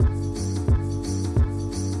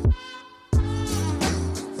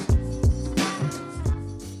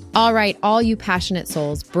All right, all you passionate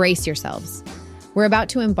souls, brace yourselves. We're about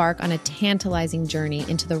to embark on a tantalizing journey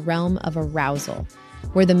into the realm of arousal,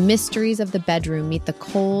 where the mysteries of the bedroom meet the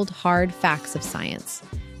cold, hard facts of science.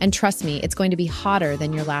 And trust me, it's going to be hotter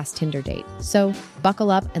than your last Tinder date. So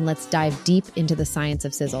buckle up and let's dive deep into the science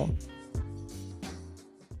of sizzle.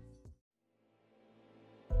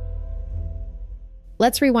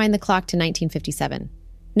 Let's rewind the clock to 1957.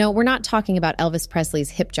 No, we're not talking about Elvis Presley's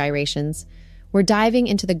hip gyrations. We're diving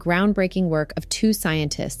into the groundbreaking work of two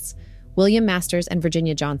scientists, William Masters and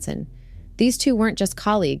Virginia Johnson. These two weren't just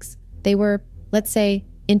colleagues. They were, let's say,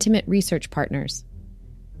 intimate research partners.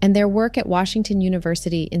 And their work at Washington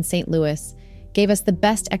University in St. Louis gave us the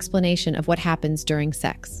best explanation of what happens during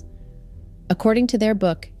sex. According to their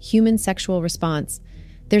book, Human Sexual Response,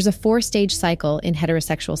 there's a 4-stage cycle in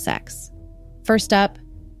heterosexual sex. First up,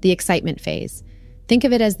 the excitement phase. Think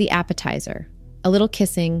of it as the appetizer. A little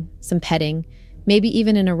kissing, some petting, maybe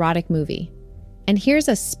even an erotic movie. And here's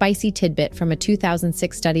a spicy tidbit from a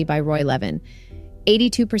 2006 study by Roy Levin.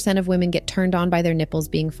 82% of women get turned on by their nipples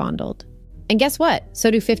being fondled. And guess what? So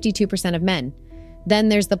do 52% of men. Then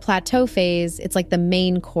there's the plateau phase. It's like the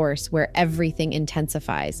main course where everything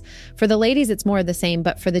intensifies. For the ladies, it's more of the same,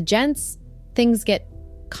 but for the gents, things get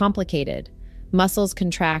complicated. Muscles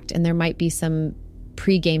contract and there might be some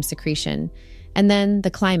pre-game secretion. And then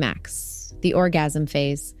the climax, the orgasm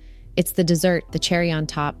phase. It's the dessert, the cherry on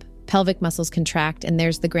top. Pelvic muscles contract, and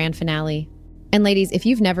there's the grand finale. And ladies, if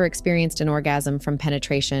you've never experienced an orgasm from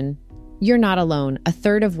penetration, you're not alone. A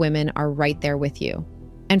third of women are right there with you.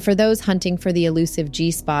 And for those hunting for the elusive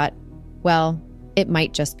G-spot, well, it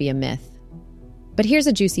might just be a myth. But here's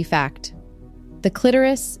a juicy fact. The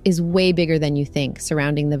clitoris is way bigger than you think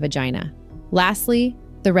surrounding the vagina. Lastly,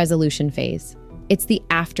 the resolution phase. It's the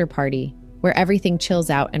after party, where everything chills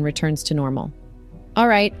out and returns to normal. All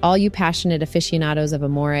right, all you passionate aficionados of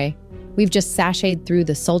amore, we've just sashayed through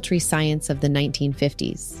the sultry science of the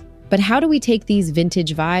 1950s. But how do we take these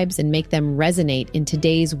vintage vibes and make them resonate in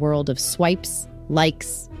today's world of swipes,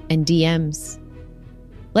 likes, and DMs?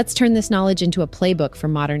 Let's turn this knowledge into a playbook for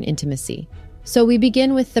modern intimacy. So we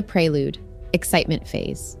begin with the prelude, excitement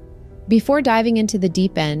phase. Before diving into the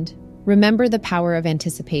deep end, remember the power of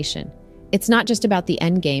anticipation. It's not just about the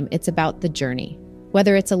end game, it's about the journey.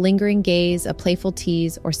 Whether it's a lingering gaze, a playful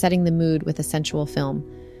tease, or setting the mood with a sensual film,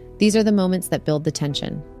 these are the moments that build the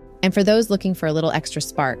tension. And for those looking for a little extra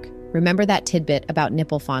spark, remember that tidbit about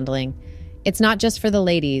nipple fondling. It's not just for the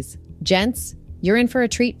ladies. Gents, you're in for a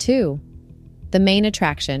treat too. The main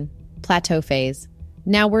attraction, plateau phase.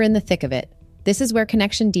 Now we're in the thick of it. This is where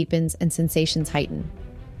connection deepens and sensations heighten.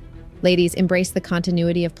 Ladies, embrace the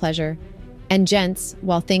continuity of pleasure. And gents,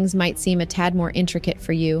 while things might seem a tad more intricate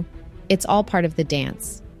for you, it's all part of the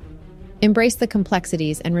dance. Embrace the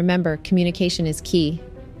complexities and remember, communication is key.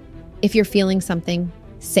 If you're feeling something,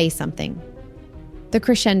 say something. The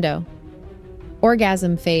crescendo.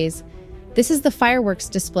 Orgasm phase. This is the fireworks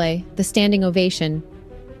display, the standing ovation.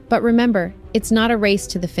 But remember, it's not a race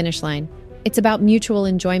to the finish line. It's about mutual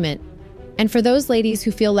enjoyment. And for those ladies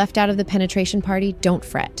who feel left out of the penetration party, don't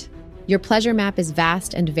fret. Your pleasure map is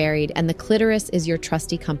vast and varied, and the clitoris is your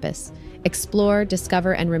trusty compass. Explore,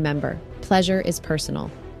 discover, and remember. Pleasure is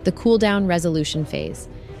personal. The cool-down resolution phase.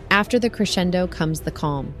 After the crescendo comes the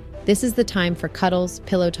calm. This is the time for cuddles,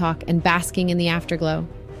 pillow talk, and basking in the afterglow.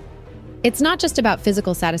 It's not just about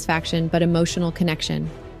physical satisfaction, but emotional connection.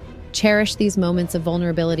 Cherish these moments of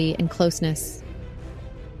vulnerability and closeness.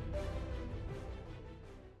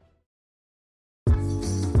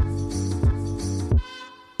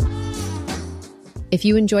 If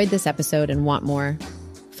you enjoyed this episode and want more,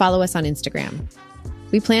 follow us on Instagram.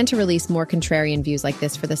 We plan to release more contrarian views like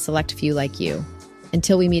this for the select few like you.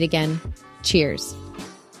 Until we meet again, cheers.